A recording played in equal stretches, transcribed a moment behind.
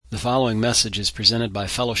following message is presented by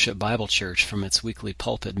Fellowship Bible Church from its weekly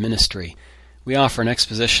pulpit ministry. We offer an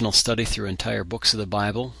expositional study through entire books of the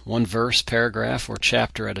Bible, one verse, paragraph, or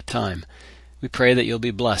chapter at a time. We pray that you'll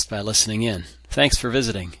be blessed by listening in. Thanks for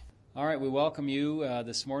visiting. All right, we welcome you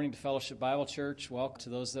this morning to Fellowship Bible Church. Welcome to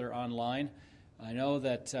those that are online. I know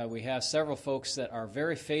that we have several folks that are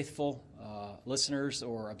very faithful listeners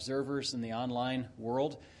or observers in the online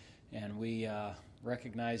world, and we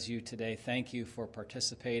recognize you today. Thank you for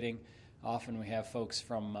participating. Often we have folks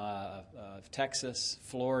from Texas,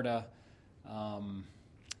 Florida.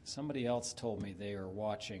 Somebody else told me they are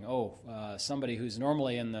watching. Somebody who's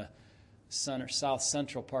normally in the south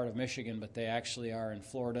central part of Michigan, but they actually are in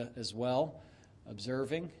Florida as well,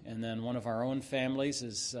 observing. And then one of our own families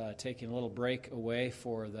is taking a little break away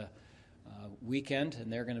for the weekend,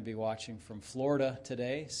 and they're going to be watching from Florida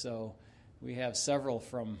today. So we have several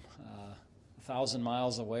from 1,000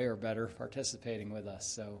 miles away or better participating with us.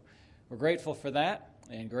 So we're grateful for that,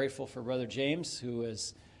 and grateful for Brother James, who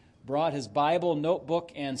has brought his Bible,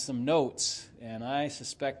 notebook, and some notes, and I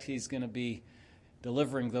suspect he's going to be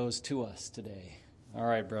delivering those to us today. All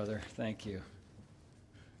right, brother, thank you.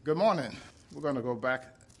 Good morning. We're going to go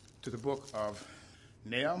back to the book of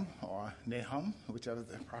Nahum, or Nahum, whichever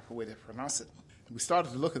the proper way to pronounce it. We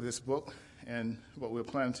started to look at this book, and what we're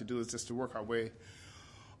planning to do is just to work our way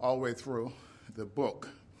all the way through the book.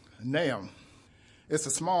 Nahum. It's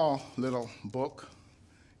a small little book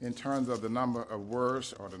in terms of the number of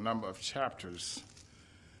words or the number of chapters.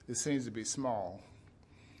 It seems to be small.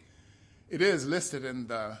 It is listed in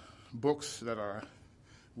the books that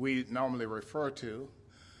we normally refer to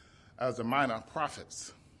as the minor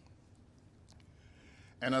prophets.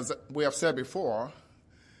 And as we have said before,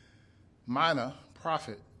 minor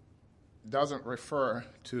prophet doesn't refer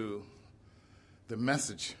to the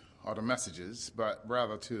message or the messages, but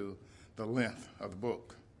rather to the length of the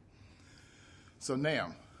book. So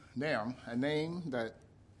Nahum, a name that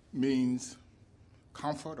means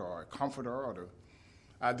comfort or a comforter, or the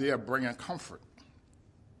idea of bringing comfort.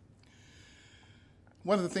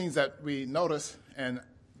 One of the things that we notice and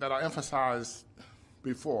that I emphasized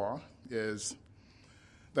before is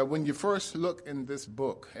that when you first look in this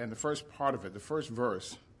book, and the first part of it, the first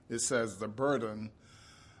verse, it says the burden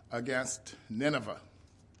against Nineveh.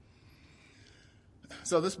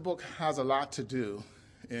 So this book has a lot to do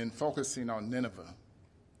in focusing on Nineveh.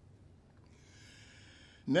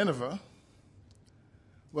 Nineveh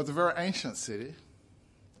was a very ancient city.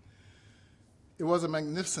 It was a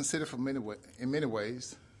magnificent city in many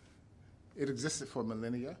ways. It existed for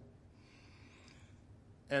millennia.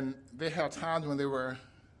 And they had times when they were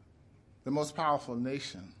the most powerful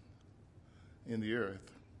nation in the earth.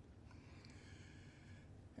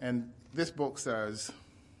 And this book says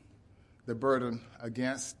the burden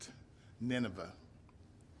against Nineveh.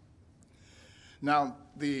 Now,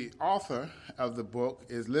 the author of the book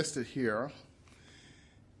is listed here.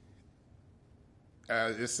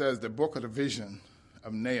 It says the book of the vision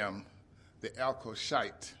of Nahum, the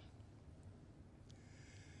Elkoshite.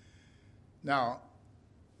 Now,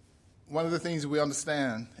 one of the things we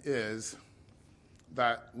understand is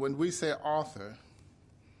that when we say author,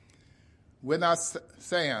 we're not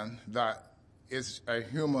saying that it's a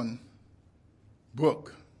human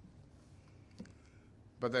book,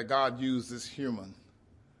 but that God used this human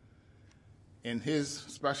in his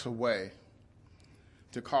special way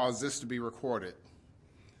to cause this to be recorded.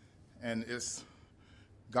 And it's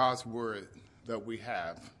God's word that we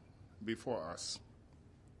have before us.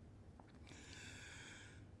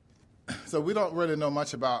 So we don't really know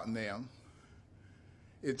much about Nahum.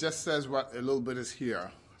 It just says what a little bit is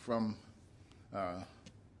here from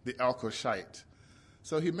the Elkoshite.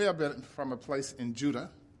 So he may have been from a place in Judah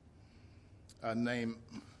named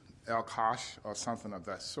Elkosh or something of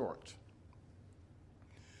that sort.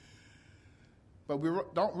 But we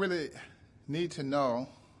don't really need to know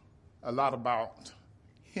a lot about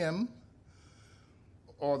him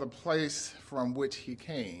or the place from which he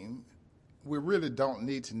came. We really don't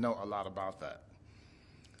need to know a lot about that.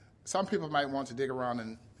 Some people might want to dig around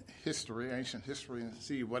in history, ancient history, and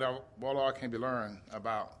see what all can be learned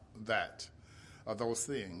about that or those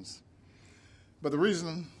things. But the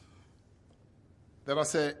reason that I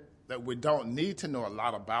said that we don't need to know a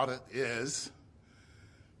lot about it is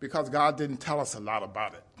because God didn't tell us a lot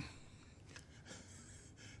about it.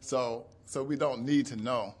 So we don't need to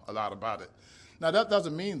know a lot about it. Now, that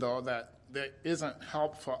doesn't mean, though, that there isn't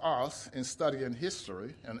help for us in studying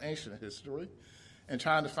history and ancient history and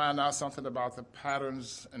trying to find out something about the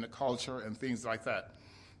patterns and the culture and things like that,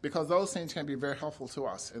 because those things can be very helpful to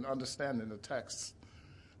us in understanding the text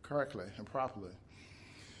correctly and properly.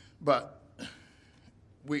 But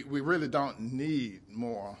we really don't need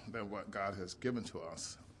more than what God has given to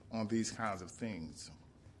us on these kinds of things.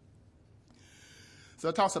 So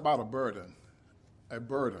it talks about a burden. A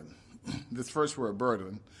burden. This first word,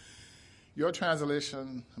 burden. Your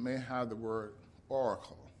translation may have the word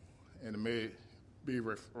oracle, and it may be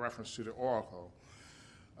reference to the oracle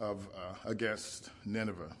of against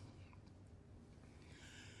Nineveh.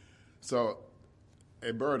 So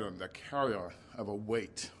a burden, the carrier of a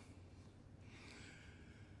weight.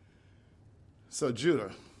 So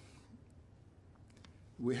Judah,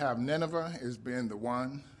 we have Nineveh as being the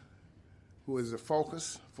one who is the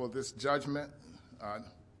focus for this judgment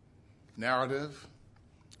narrative,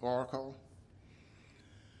 oracle.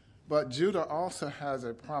 But Judah also has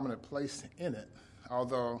a prominent place in it,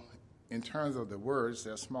 although in terms of the words,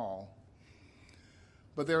 they're small.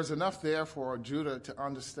 But there's enough there for Judah to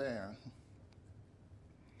understand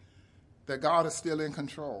that God is still in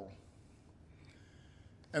control,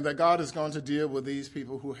 and that God is going to deal with these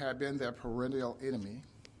people who have been their perennial enemy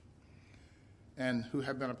and who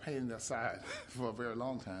have been a pain in their side for a very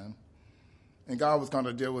long time. And God was going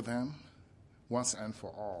to deal with them once and for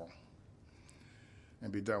all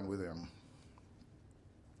and be done with them.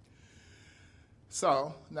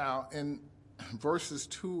 So now in verses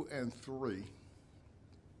 2 and 3,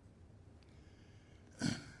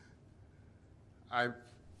 I've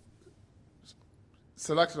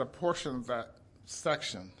selected a portion of that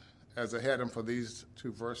section as a heading for these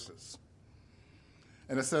two verses.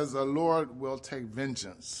 And it says, the Lord will take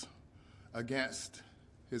vengeance against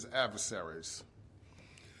his adversaries.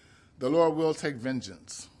 The Lord will take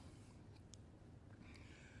vengeance.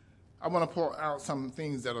 I want to point out some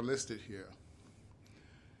things that are listed here.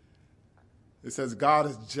 It says God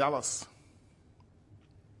is jealous.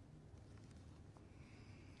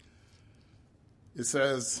 It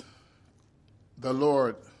says the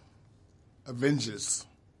Lord avenges.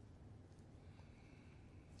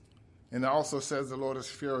 And it also says the Lord is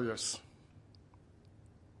furious.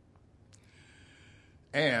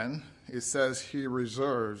 And it says he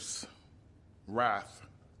reserves wrath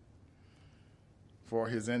for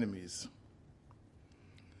his enemies.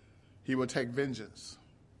 He will take vengeance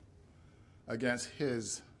against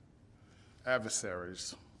his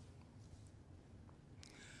adversaries.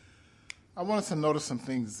 I want us to notice some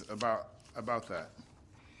things about that.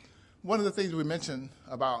 One of the things we mentioned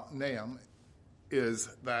about Nahum is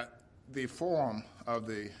that the form of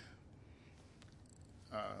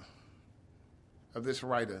this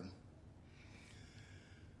writing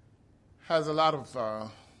has a lot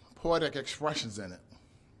of poetic expressions in it.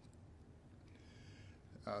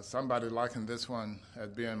 Somebody likened this one as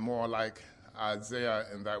being more like Isaiah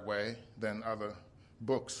in that way than other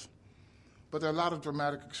books. But there are a lot of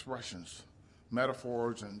dramatic expressions,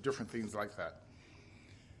 metaphors, and different things like that.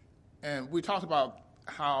 And we talked about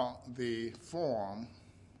how the form,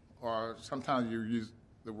 or sometimes you use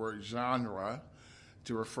the word genre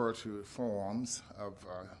to refer to forms of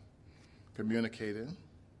communicating.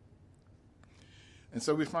 And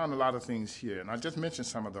so we found a lot of things here. And I just mentioned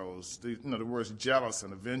some of those. The words jealous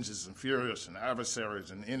and avengers and furious and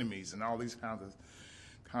adversaries and enemies and all these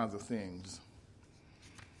kinds of things.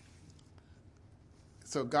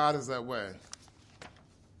 So God is that way.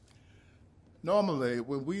 Normally,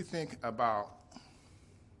 when we think about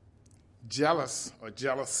jealous or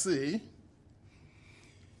jealousy,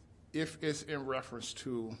 if it's in reference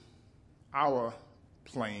to our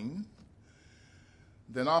plane,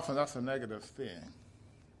 then often that's a negative thing.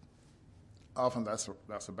 Often that's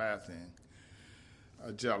a bad thing,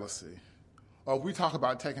 jealousy. Or if we talk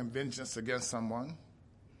about taking vengeance against someone,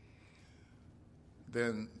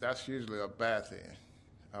 then that's usually a bad thing.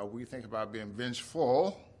 We think about being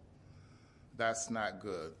vengeful, that's not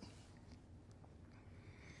good.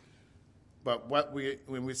 But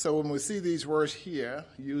when we see these words here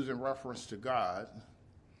used in reference to God,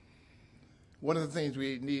 one of the things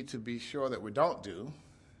we need to be sure that we don't do,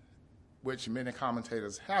 which many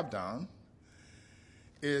commentators have done,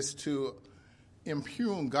 is to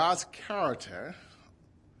impugn God's character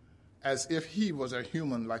as if he was a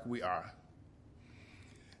human like we are.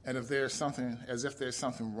 And if there's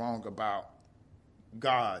something wrong about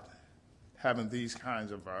God having these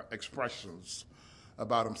kinds of expressions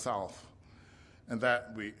about himself, and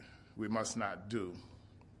that we must not do.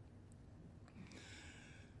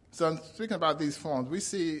 So in speaking about these forms, we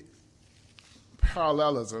see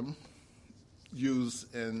parallelism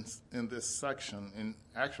used in this section in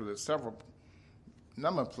actually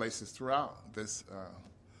number of places throughout this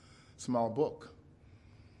small book.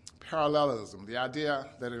 Parallelism, the idea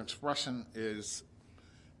that an expression is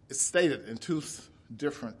stated in two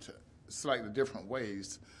slightly different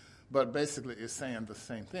ways, but basically it's saying the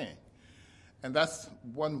same thing. And that's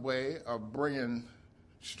one way of bringing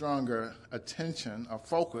stronger attention or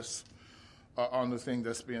focus on the thing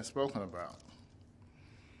that's being spoken about.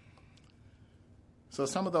 So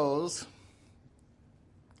some of those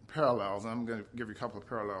parallels, I'm going to give you a couple of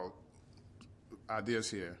parallel ideas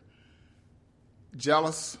here.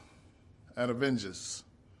 Jealous and avengers.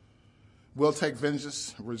 Will take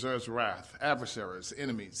vengeance, reserves wrath. Adversaries,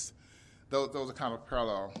 enemies. Those are kind of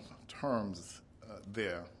parallel terms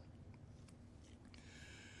there.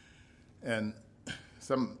 And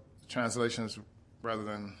some translations, rather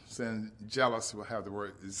than saying jealous, will have the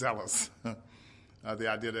word zealous. The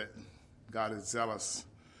idea that God is zealous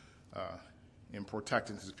in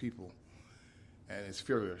protecting his people and is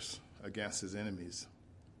furious against his enemies.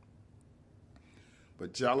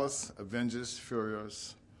 But jealous, avengers,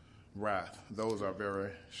 furious, wrath, those are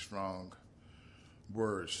very strong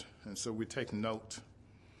words. And so we take note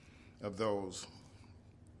of those.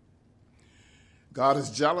 God is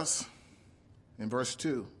jealous in verse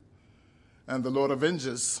 2, and the Lord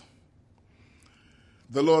avenges.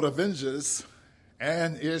 The Lord avenges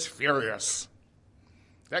and is furious.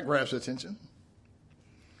 That grabs your attention.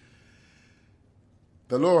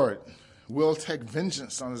 The Lord will take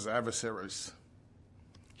vengeance on his adversaries.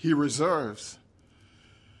 He reserves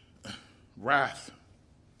wrath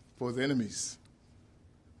for the enemies.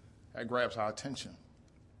 That grabs our attention.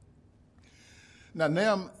 Now,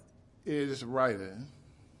 Nahum is writing,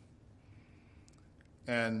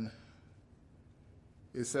 and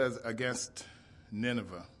it says against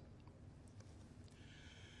Nineveh.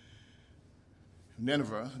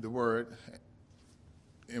 Nineveh, the word,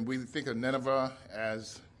 and we think of Nineveh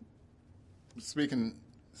as speaking,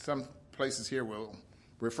 some places here will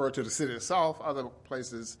refer to the city itself, other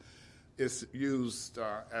places it's used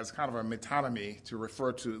as kind of a metonymy to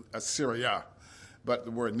refer to Assyria, but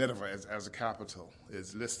the word Nineveh as a capital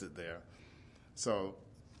is listed there. So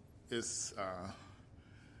it's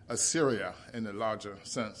Assyria in the larger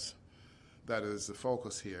sense that is the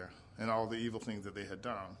focus here, and all the evil things that they had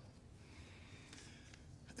done.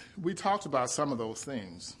 We talked about some of those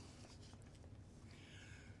things.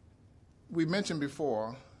 We mentioned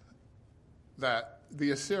before that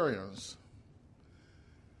the Assyrians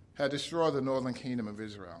had destroyed the northern kingdom of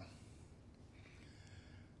Israel.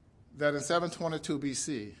 That in 722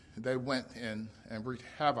 BC, they went in and wreaked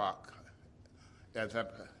havoc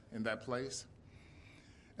in that place.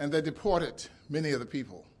 And they deported many of the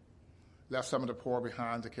people, left some of the poor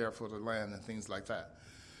behind to care for the land and things like that.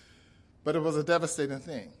 But it was a devastating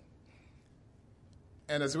thing.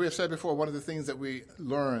 And as we have said before, one of the things that we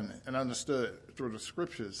learned and understood through the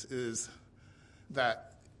scriptures is that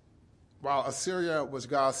while Assyria was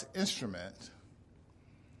God's instrument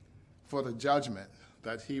for the judgment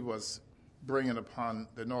that he was bringing upon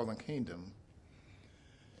the northern kingdom,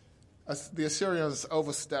 the Assyrians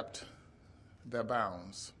overstepped their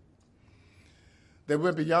bounds. They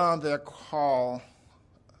went beyond their call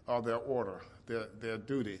or their order, their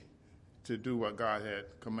duty to do what God had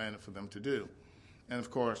commanded for them to do. And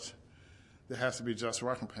of course, there has to be just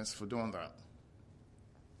recompense for doing that.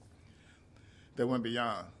 They went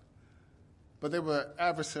beyond. But they were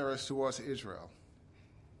adversaries towards Israel.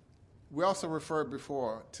 We also referred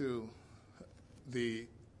before to the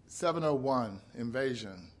 701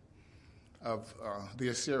 invasion of the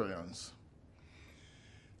Assyrians,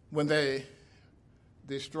 when they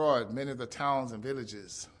destroyed many of the towns and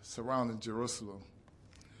villages surrounding Jerusalem.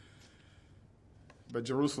 But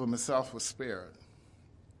Jerusalem itself was spared.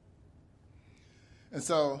 And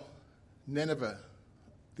so Nineveh,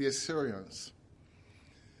 the Assyrians,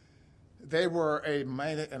 they were a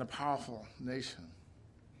mighty and a powerful nation.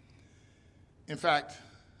 In fact,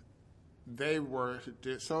 they were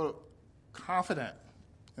so confident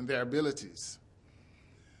in their abilities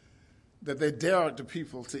that they dared the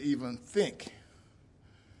people to even think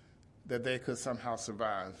that they could somehow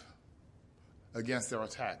survive against their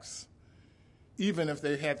attacks, even if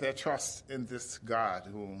they had their trust in this God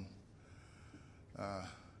whom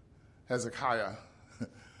Hezekiah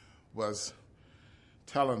was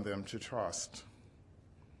telling them to trust.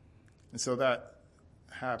 And so that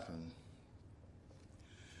happened.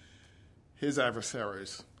 His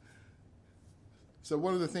adversaries. So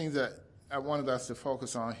one of the things that I wanted us to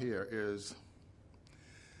focus on here is,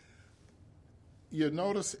 you'll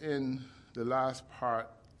notice in the last part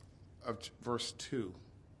of verse 2.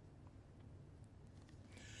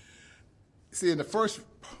 See, in the first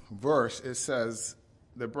verse, it says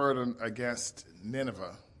the burden against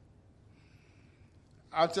Nineveh.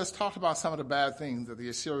 I've just talked about some of the bad things that the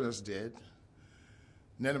Assyrians did.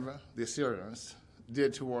 Nineveh, the Assyrians,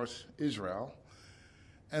 did towards Israel.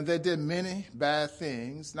 And they did many bad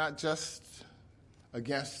things, not just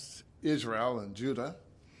against Israel and Judah.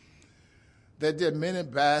 They did many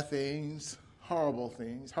bad things, horrible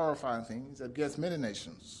things, horrifying things against many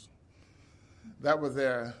nations. That was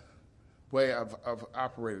their way of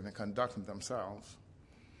operating and conducting themselves.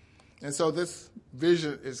 And so this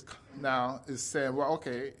vision is saying, well,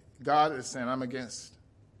 okay, God is saying, I'm against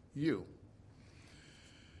you.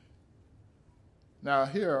 Now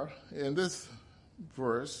here, in this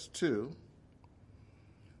verse 2,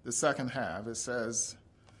 the second half, it says,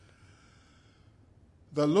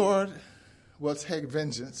 the Lord will take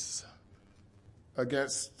vengeance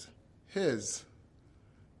against his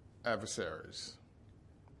adversaries.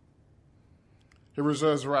 He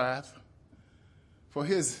reserves wrath for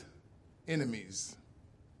his enemies.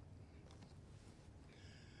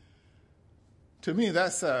 To me,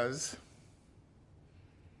 that says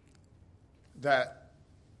that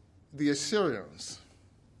the Assyrians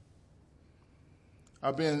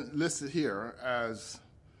are being listed here as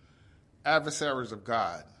adversaries of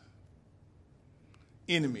God,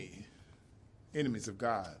 enemies of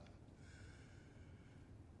God.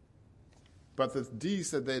 But the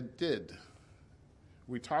deeds that they did,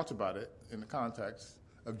 we talked about it in the context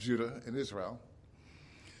of Judah and Israel.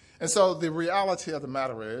 And so the reality of the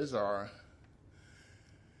matter is, or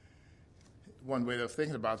one way of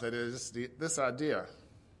thinking about that is this idea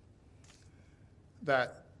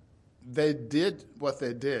that they did what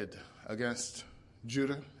they did against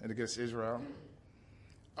Judah and against Israel,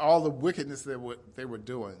 all the wickedness they were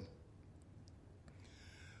doing.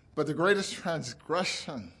 But the greatest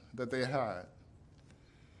transgression that they had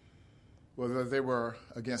was that they were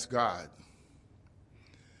against God.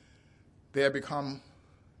 They had become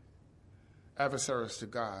adversaries to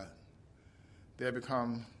God. They had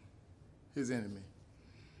become his enemy.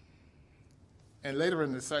 And later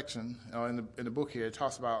in the section, in the book here, it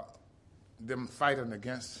talks about them fighting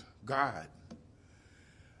against God.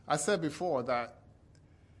 I said before that,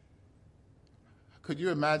 could you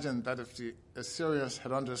imagine that if the Assyrians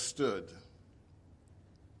had understood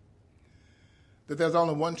that there's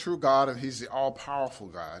only one true God and he's the all-powerful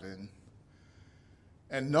God,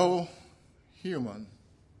 and no human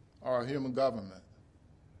or a human government,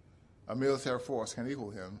 a military force can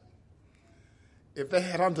equal him. If they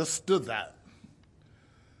had understood that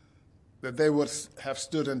they would have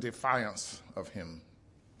stood in defiance of him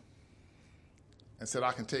and said,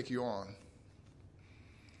 I can take you on.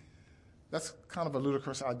 That's kind of a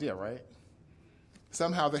ludicrous idea, right?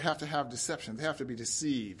 Somehow they have to have deception. They have to be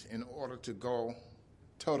deceived in order to go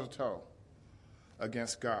toe-to-toe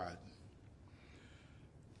against God.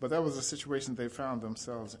 But that was the situation they found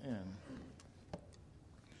themselves in.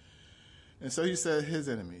 And so he said his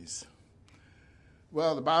enemies.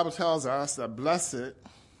 Well, the Bible tells us that blessed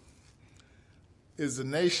is the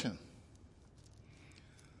nation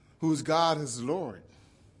whose God is the Lord,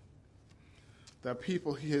 the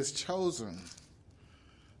people he has chosen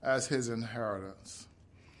as his inheritance.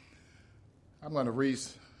 I'm going to read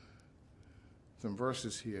some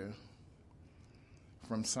verses here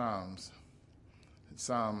from Psalms.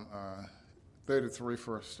 Psalm 33,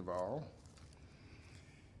 first of all.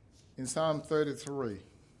 In Psalm 33,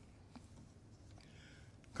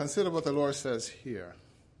 consider what the Lord says here.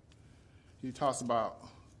 He talks about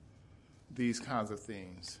these kinds of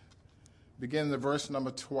things. Beginning the verse number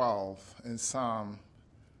 12 in Psalm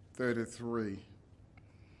 33.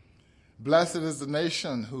 Blessed is the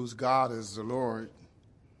nation whose God is the Lord,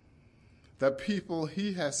 the people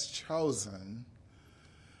he has chosen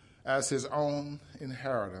as his own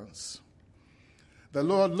inheritance. The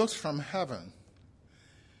Lord looks from heaven.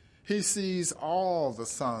 He sees all the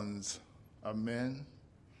sons of men.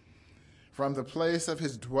 From the place of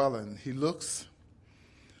his dwelling, he looks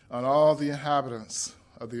on all the inhabitants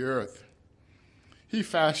of the earth. He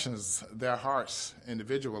fashions their hearts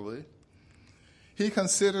individually. He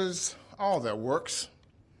considers all their works.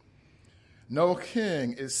 No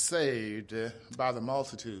king is saved by the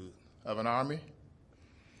multitude of an army.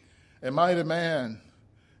 A mighty man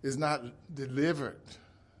is not delivered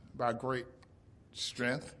by great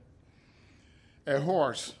strength. A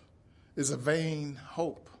horse is a vain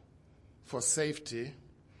hope for safety.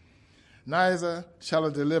 Neither shall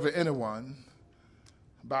it deliver anyone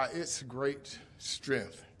by its great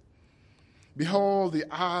strength. Behold, the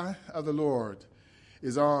eye of the Lord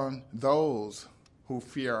is on those who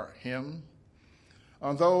fear him,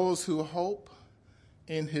 on those who hope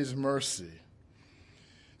in his mercy,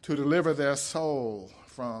 to deliver their soul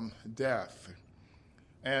from death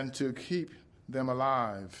and to keep them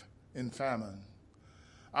alive in famine.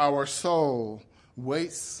 Our soul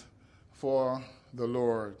waits for the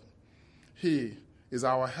Lord. He is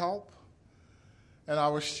our help and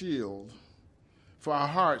our shield, for our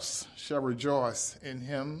hearts shall rejoice in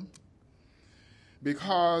him,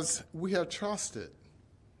 because we have trusted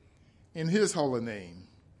in his holy name.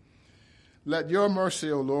 Let your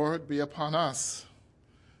mercy, O Lord, be upon us,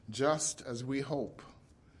 just as we hope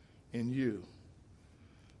in you.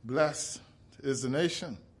 Blessed is the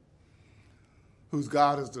nation whose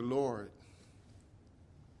God is the Lord.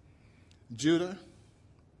 Judah,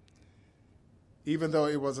 even though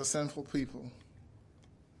it was a sinful people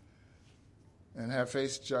and have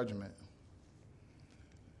faced judgment,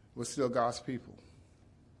 was still God's people.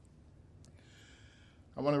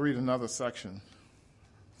 I want to read another section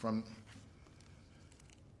from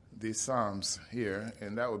these Psalms here,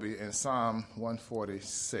 and that would be in Psalm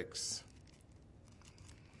 146.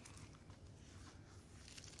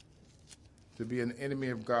 To be an enemy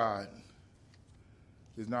of God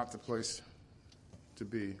is not the place to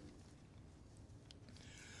be.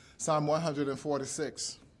 Psalm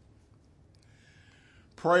 146.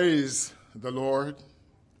 Praise the Lord.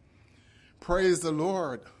 Praise the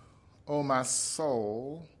Lord, O my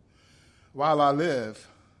soul. While I live,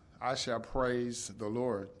 I shall praise the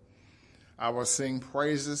Lord. I will sing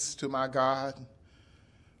praises to my God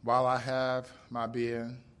while I have my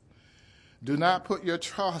being. Do not put your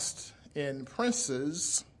trust in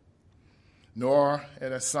princes, nor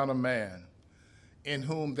in a son of man, in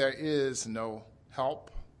whom there is no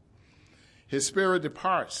help. His spirit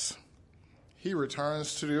departs, he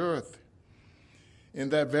returns to the earth. In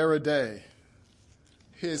that very day,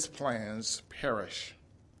 his plans perish.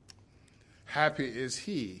 Happy is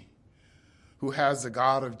he who has the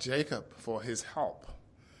God of Jacob for his help,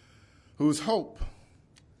 whose hope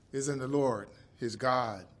is in the Lord, his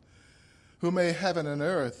God, who made heaven and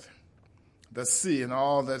earth, the sea and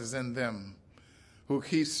all that is in them, who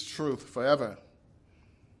keeps truth forever,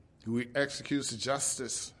 who executes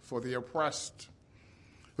justice for the oppressed,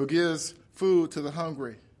 who gives food to the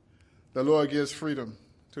hungry. The Lord gives freedom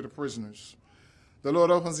to the prisoners. The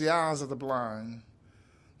Lord opens the eyes of the blind.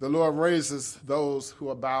 The Lord raises those who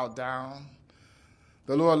are bowed down.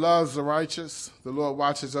 The Lord loves the righteous. The Lord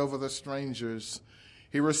watches over the strangers.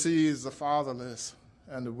 He receives the fatherless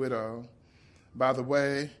and the widow by the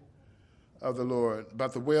way of the Lord.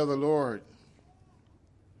 But the way of the Lord,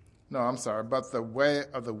 but the way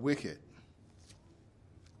of the wicked.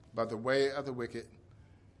 But the way of the wicked,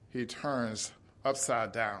 he turns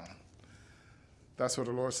upside down. That's what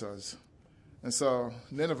the Lord says. And so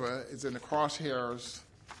Nineveh is in the crosshairs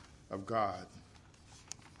of God.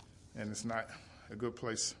 And it's not a good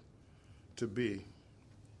place to be.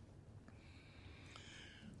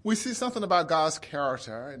 We see something about God's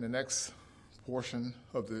character in the next portion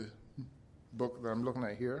of the book that I'm looking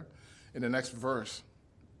at here, in the next verse.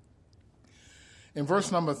 In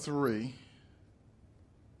verse number 3,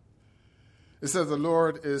 it says the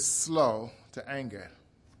Lord is slow to anger.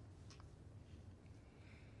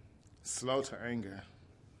 Slow to anger.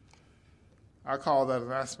 I call that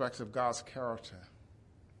an aspect of God's character.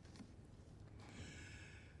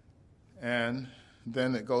 And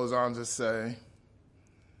then it goes on to say,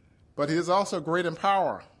 but he is also great in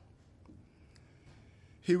power.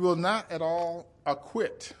 He will not at all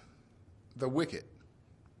acquit the wicked.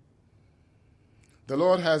 The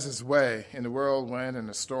Lord has his way in the whirlwind and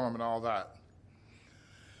the storm and all that.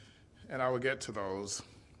 And I will get to those.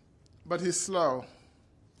 But he's slow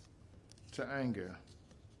to anger.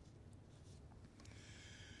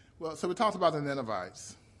 Well, so we talked about the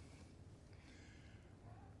Ninevites.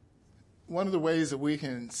 One of the ways that we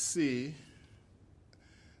can see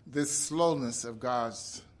this slowness of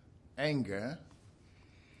God's anger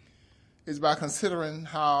is by considering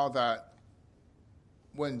how that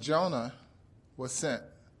when Jonah was sent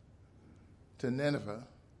to Nineveh,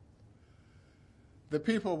 the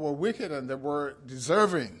people were wicked and they were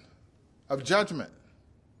deserving of judgment.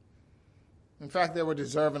 In fact, they were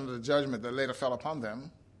deserving of the judgment that later fell upon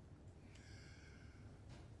them.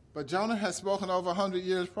 But Jonah had spoken over 100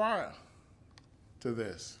 years prior to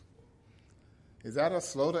this. Is that a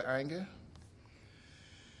slow to anger?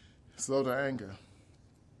 Slow to anger.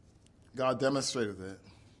 God demonstrated that.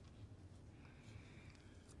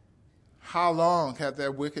 How long had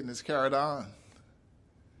their wickedness carried on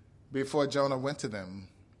before Jonah went to them?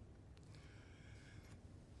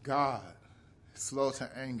 God, slow to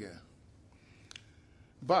anger.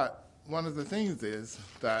 But one of the things is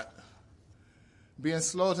that being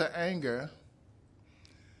slow to anger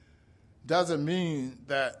doesn't mean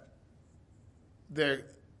that their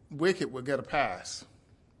wicked will get a pass.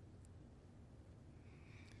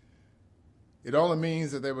 It only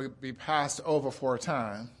means that they will be passed over for a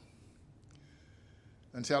time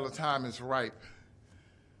until the time is ripe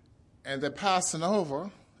And that passing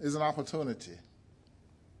over is an opportunity.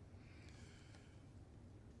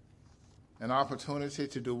 An opportunity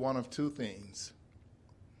to do one of two things.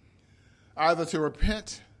 Either to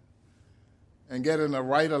repent and get in the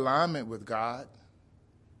right alignment with God,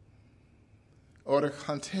 or to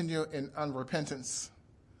continue in unrepentance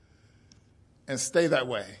and stay that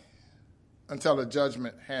way until the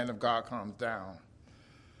judgment hand of God comes down.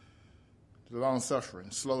 The long-suffering,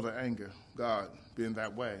 slow to anger, God being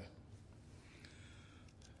that way.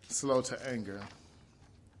 Slow to anger.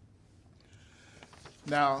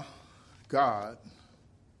 Now, God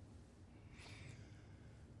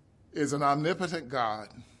is an omnipotent God.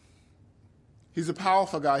 He's a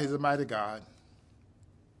powerful God. He's a mighty God.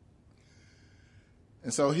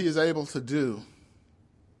 And so he is able to do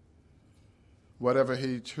whatever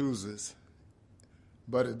he chooses,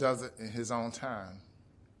 but it does it in his own time.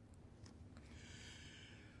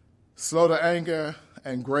 Slow to anger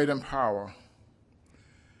and great in power.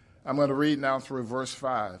 I'm going to read now through verse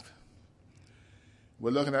 5. We're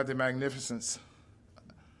looking at the magnificence,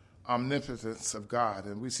 omnipotence of God.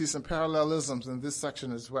 And we see some parallelisms in this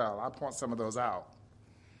section as well. I'll point some of those out.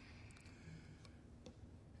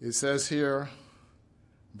 It says here,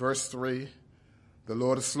 verse 3, the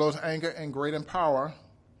Lord is slow to anger and great in power,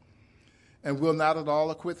 and will not at all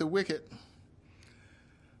acquit the wicked.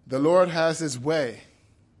 The Lord has his way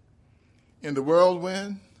in the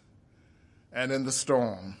whirlwind and in the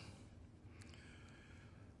storm.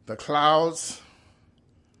 The clouds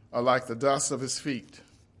are like the dust of his feet.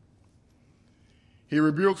 He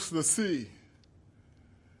rebukes the sea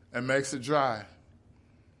and makes it dry.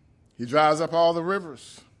 He dries up all the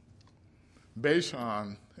rivers.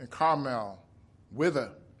 Bashan and Carmel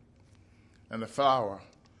wither, and the flower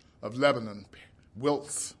of Lebanon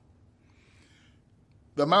wilts.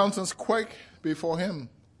 The mountains quake before him.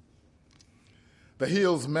 The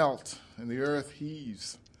hills melt, and the earth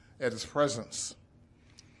heaves at his presence.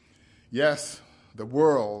 Yes, the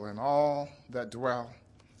world and all that dwell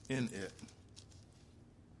in it.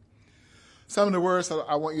 Some of the words that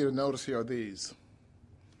I want you to notice here are these.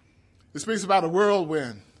 It speaks about a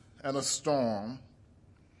whirlwind and a storm.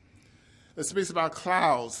 It speaks about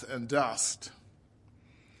clouds and dust.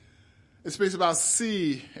 It speaks about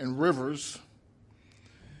sea and rivers.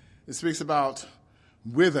 It speaks about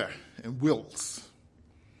wither and wilts.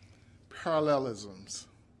 Parallelisms.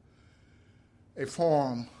 A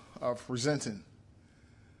form of presenting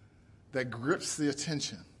that grips the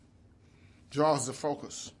attention, draws the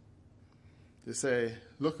focus to say,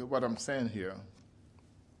 look at what I'm saying here.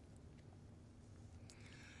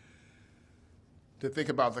 To think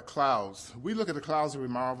about the clouds. We look at the clouds and we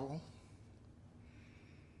marvel.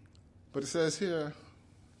 But it says here,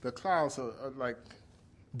 the clouds are like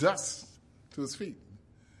dust to his feet.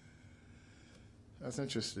 That's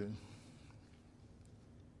interesting.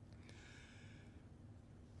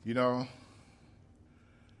 You know,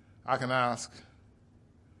 I can ask,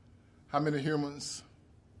 how many humans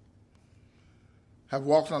have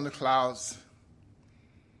walked on the clouds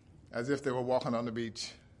as if they were walking on the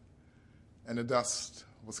beach and the dust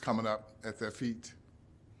was coming up at their feet?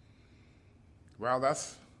 Well,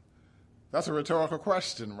 that's a rhetorical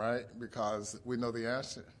question, right? Because we know the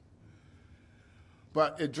answer.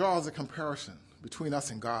 But it draws a comparison between us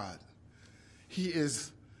and God.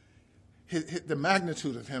 The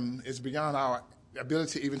magnitude of him is beyond our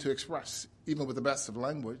ability even to express, even with the best of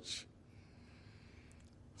language.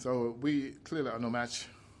 So we clearly are no match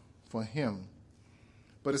for him.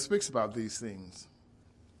 But it speaks about these things.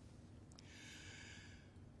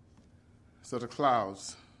 So the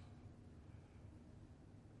clouds,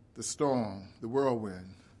 the storm, the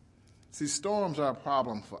whirlwind. See, storms are a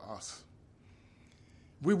problem for us.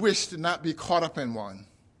 We wish to not be caught up in one.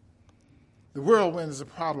 The whirlwind is a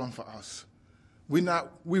problem for us.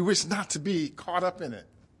 We wish not to be caught up in it.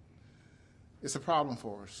 It's a problem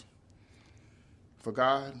for us. For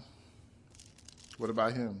God, what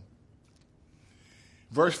about him?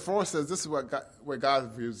 Verse 4 says this is where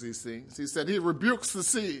God views these things. He said he rebukes the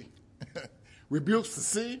sea. Rebukes the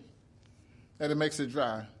sea, and it makes it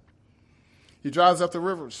dry. He dries up the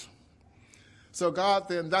rivers. So God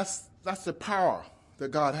then, that's the power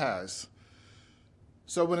that God has.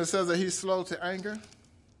 So when it says that he's slow to anger,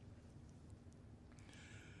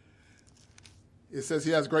 it says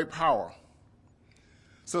he has great power.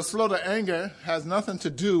 So slow to anger has nothing to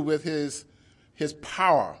do with his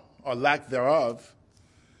power or lack thereof.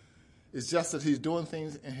 It's just that he's doing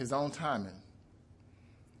things in his own timing,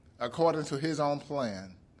 according to his own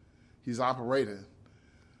plan. He's operating,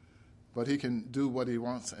 but he can do what he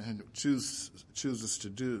wants and chooses to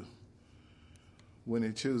do when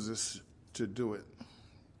he chooses to do it.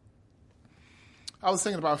 I was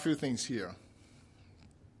thinking about a few things here.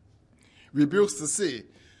 Rebukes the sea.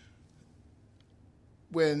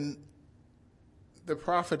 When the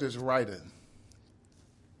prophet is writing,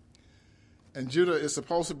 and Judah is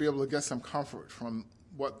supposed to be able to get some comfort from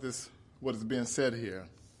what is being said here,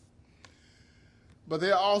 but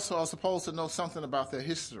they also are supposed to know something about their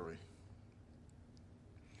history.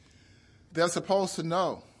 They're supposed to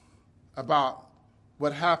know about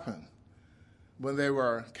what happened when they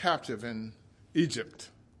were captive in Egypt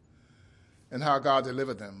and how God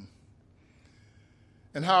delivered them.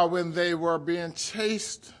 And how when they were being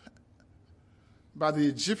chased by the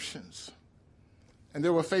Egyptians and they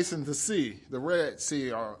were facing the sea, the Red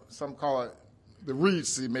Sea, or some call it the Reed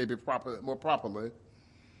Sea, maybe more properly.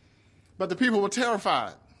 But the people were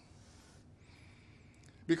terrified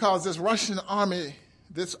because this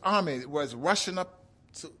army was rushing up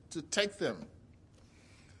to take them.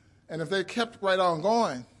 And if they kept right on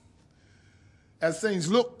going, as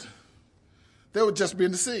things looked, they would just be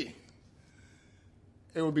in the sea.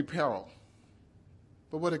 It would be peril.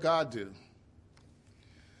 But what did God do?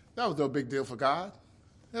 That was no big deal for God.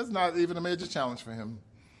 That's not even a major challenge for him.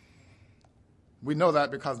 We know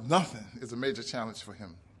that because nothing is a major challenge for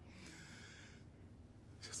him.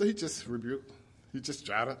 So he just rebuked. He just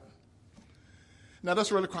dried up. Now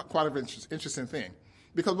that's really quite an interesting thing.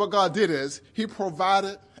 Because what God did is he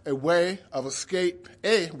provided a way of escape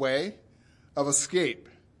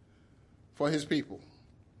for his people.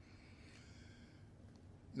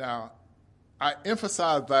 Now, I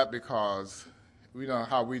emphasize that because we know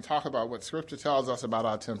how we talk about what Scripture tells us about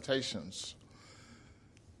our temptations.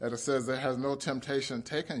 That it says there has no temptation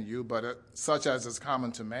taken you, but such as is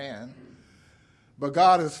common to man. But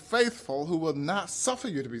God is faithful, who will not suffer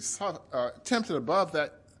you to be tempted above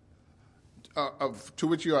that to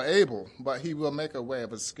which you are able, but he will make a way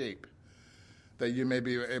of escape that you may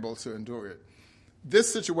be able to endure it.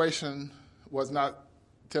 This situation was not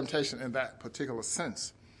temptation in that particular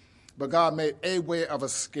sense, but God made a way of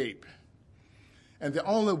escape. And the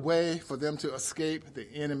only way for them to escape the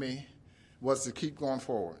enemy was to keep going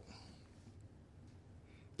forward.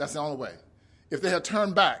 That's the only way. If they had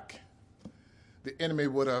turned back, the enemy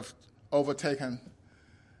would have overtaken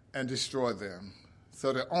and destroyed them.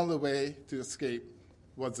 So the only way to escape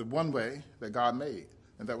was the one way that God made,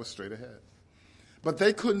 and that was straight ahead. But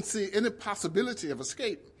they couldn't see any possibility of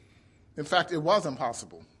escape. In fact, it was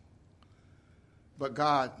impossible. But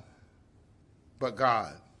God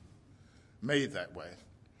made that way.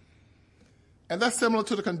 And that's similar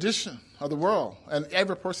to the condition of the world and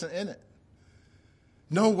every person in it.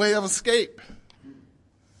 No way of escape.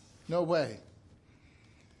 No way.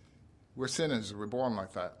 We're sinners. We're born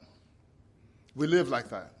like that. We live like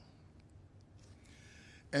that.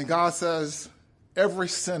 And God says every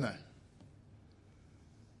sinner,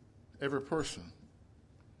 every person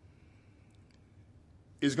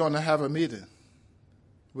is going to have a meeting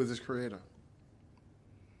with his Creator.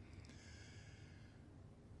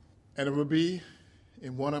 And it will be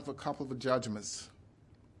in one of a couple of judgments.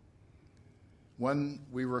 One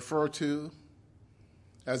we refer to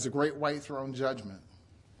as the Great White Throne Judgment.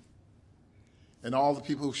 And all the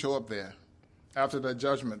people who show up there, after that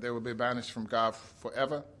judgment, they will be banished from God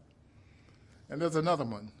forever. And there's another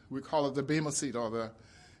one. We call it the Bema Seat, or the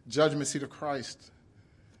Judgment Seat of Christ.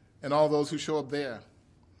 And all those who show up there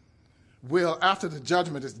will, after the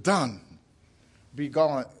judgment is done, be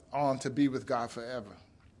gone on to be with God forever.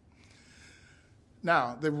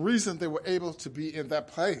 Now, the reason they were able to be in that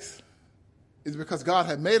place is because God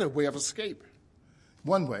had made a way of escape,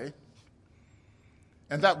 one way.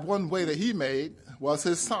 And that one way that he made was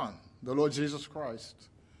his Son, the Lord Jesus Christ.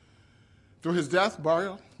 Through his death,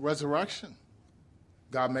 burial, resurrection,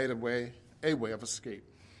 God made a way of escape.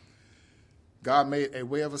 God made a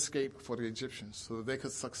way of escape for the Egyptians so that they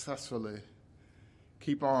could successfully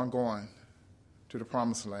keep on going to the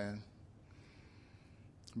promised land.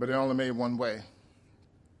 But they only made one way.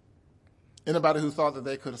 Anybody who thought that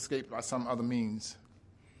they could escape by some other means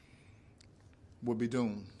would be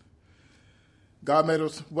doomed. God made a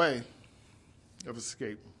way of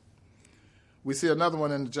escape. We see another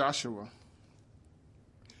one in Joshua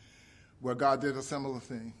where God did a similar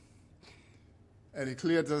thing. And he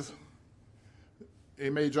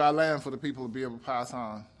made dry land for the people to be able to pass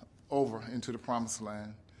on over into the promised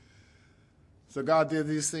land. So God did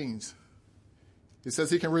these things. He says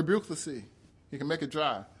he can rebuke the sea. He can make it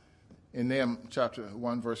dry. In Nahum chapter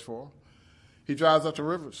 1, verse 4. He dries up the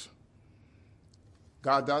rivers.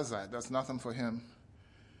 God does that. That's nothing for him.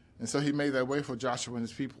 And so he made that way for Joshua and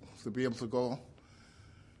his people to be able to go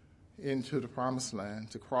into the promised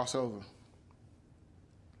land, to cross over.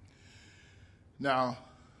 Now,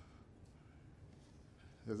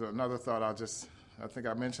 There's another thought I think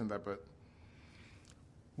I mentioned that, but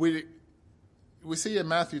we see in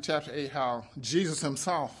Matthew chapter 8 how Jesus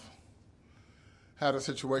himself had a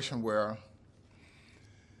situation where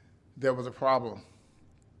there was a problem.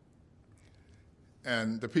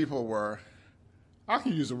 And the people were, I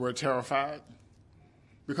can use the word terrified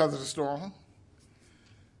because of the storm.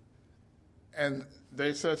 And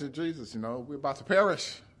they said to Jesus, we're about to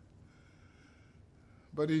perish.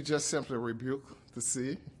 But he just simply rebuked the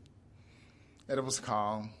sea, and it was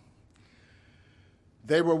calm.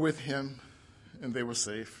 They were with him, and they were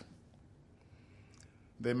safe.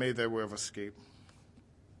 They made their way of escape.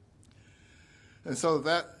 And so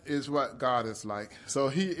that is what God is like. So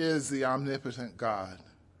he is the omnipotent God.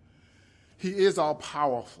 He is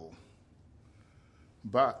all-powerful,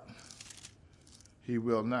 but he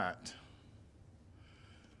will not,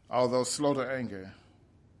 although slow to anger,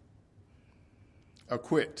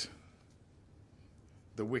 acquit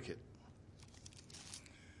the wicked.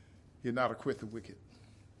 He'll not acquit the wicked.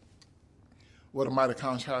 What a mighty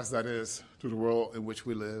contrast that is to the world in which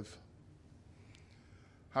we live.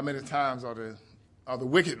 How many times are the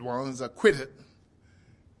wicked ones acquitted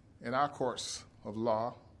in our courts of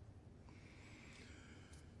law?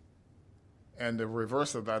 And the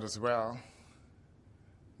reverse of that as well,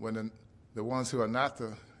 when the ones who are not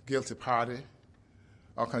the guilty party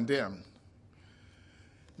are condemned.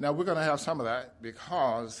 Now, we're going to have some of that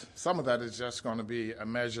because some of that is just going to be a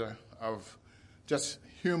measure of just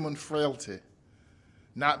human frailty,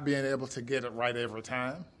 not being able to get it right every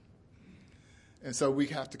time. And so we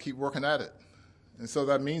have to keep working at it. And so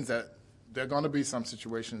that means that there are going to be some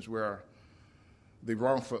situations where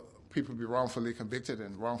people be wrongfully convicted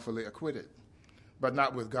and wrongfully acquitted, but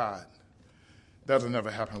not with God. That'll never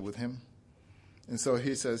happen with him. And so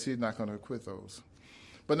he says he's not going to acquit those.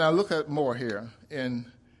 But now look at more here.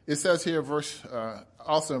 It says here,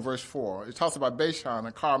 also in verse 4, it talks about Bashan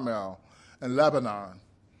and Carmel and Lebanon.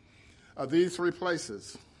 These three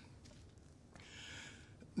places.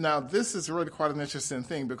 Now, this is really quite an interesting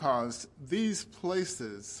thing because these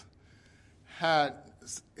places had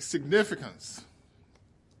significance.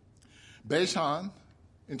 Bashan,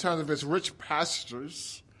 in terms of its rich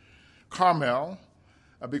pastures, Carmel,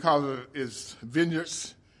 because of its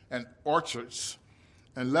vineyards and orchards,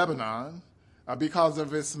 and Lebanon, because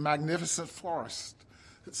of its magnificent forest.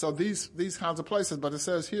 So these kinds of places, but it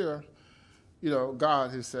says here,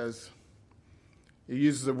 God, he says, he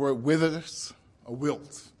uses the word withers or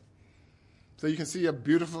wilt. So you can see a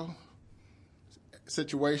beautiful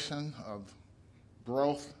situation of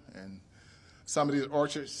growth and some of these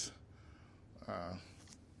orchards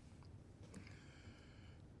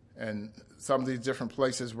and some of these different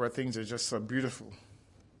places where things are just so beautiful.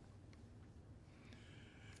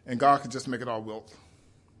 And God can just make it all wilt.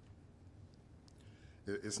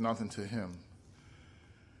 It's nothing to him.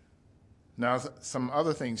 Now, some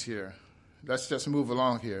other things here. Let's just move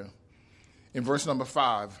along here. In verse number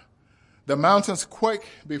 5, the mountains quake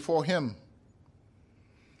before him.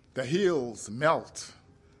 The hills melt.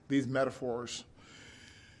 These metaphors.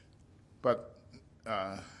 But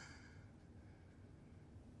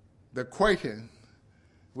the quaking,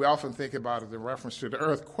 we often think about it in reference to the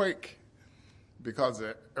earthquake, because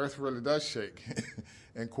the earth really does shake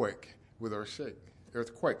and quake with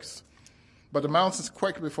earthquakes. But the mountains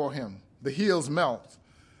quake before him. The hills melt.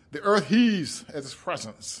 The earth heaves at his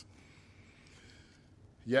presence.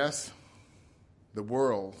 Yes, the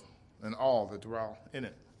world and all that dwell in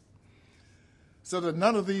it. So that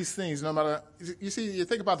none of these things, no matter, you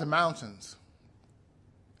think about the mountains.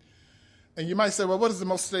 And you might say, well, what is the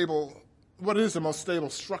most stable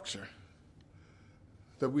structure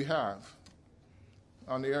that we have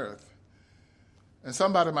on the earth? And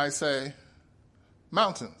somebody might say,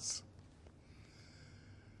 mountains.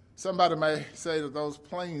 Somebody may say that those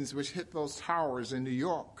planes which hit those towers in New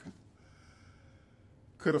York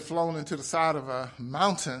could have flown into the side of a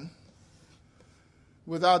mountain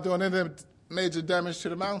without doing any major damage to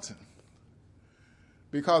the mountain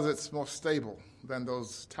because it's more stable than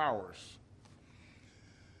those towers.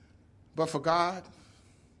 But for God,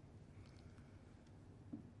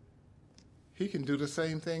 he can do the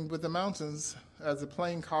same thing with the mountains as the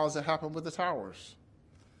plane caused to happen with the towers.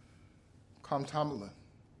 Come tumbling.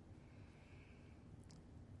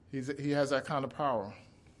 He has that kind of power.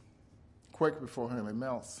 Quake before him, it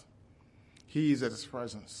melts. He's at his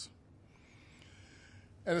presence.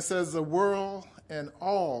 And it says, the world and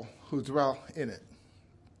all who dwell in it.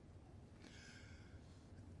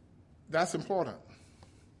 That's important.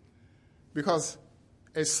 Because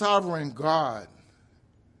a sovereign God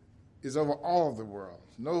is over all of the world.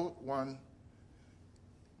 No one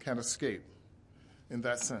can escape. in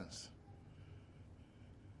that sense.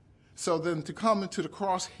 So then to come into the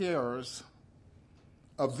crosshairs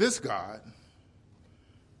of this God,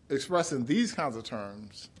 expressed in these kinds of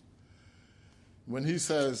terms, when he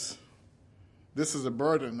says, this is a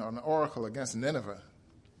burden on the oracle against Nineveh,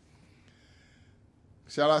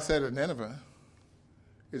 shall I say that Nineveh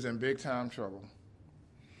is in big time trouble?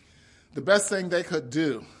 The best thing they could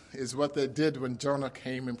do is what they did when Jonah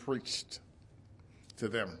came and preached to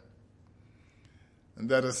them. And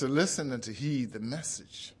that is to listen and to heed the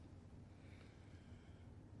message.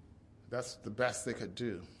 That's the best they could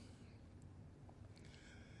do.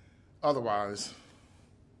 Otherwise,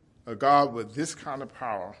 a God with this kind of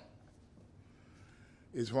power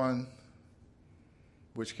is one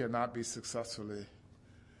which cannot be successfully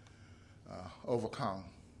overcome.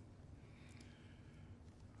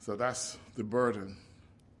 So that's the burden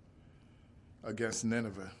against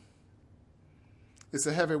Nineveh. It's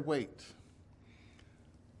a heavy weight.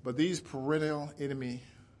 But these perennial enemy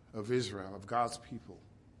of Israel, of God's people,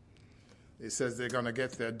 it says they're going to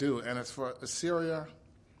get their due. And as for Assyria,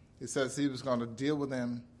 it says he was going to deal with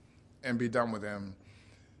them and be done with them.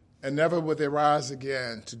 And never would they rise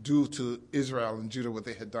again to do to Israel and Judah what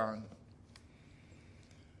they had done.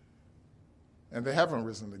 And they haven't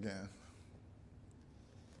risen again.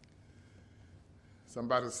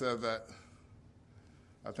 Somebody said that,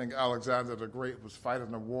 I think Alexander the Great was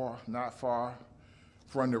fighting a war not far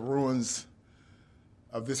from the ruins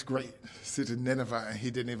of this great city, Nineveh, and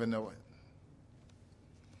he didn't even know it.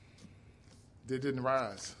 They didn't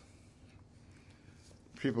rise.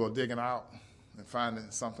 People are digging out and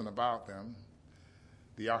finding something about them,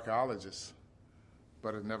 the archaeologists,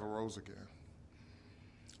 but it never rose again.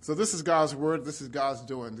 So this is God's word, this is God's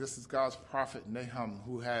doing, this is God's prophet Nahum,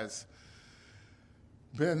 who has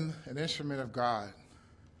been an instrument of God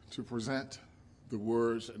to present the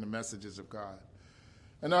words and the messages of God.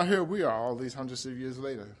 And now here we are, all these hundreds of years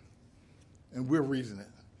later, and we're reading it.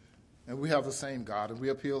 And we have the same God, and we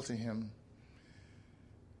appeal to him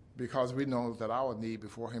because we know that our need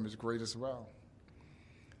before him is great as well.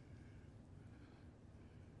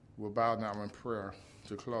 We'll bow now in prayer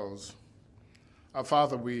to close. Our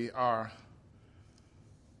Father, we're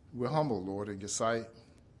humble, Lord, in your sight.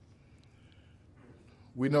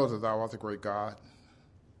 We know that thou art the great God,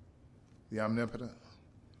 the omnipotent,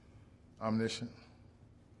 omniscient,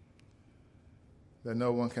 that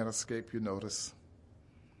no one can escape your notice,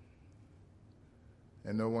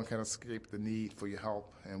 and no one can escape the need for your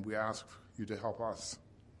help, and we ask you to help us,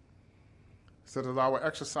 so that our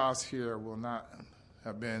exercise here will not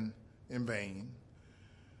have been in vain.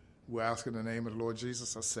 We ask in the name of the Lord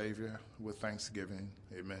Jesus, our Savior, with thanksgiving.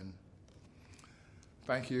 Amen.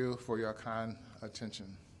 Thank you for your kind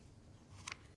attention.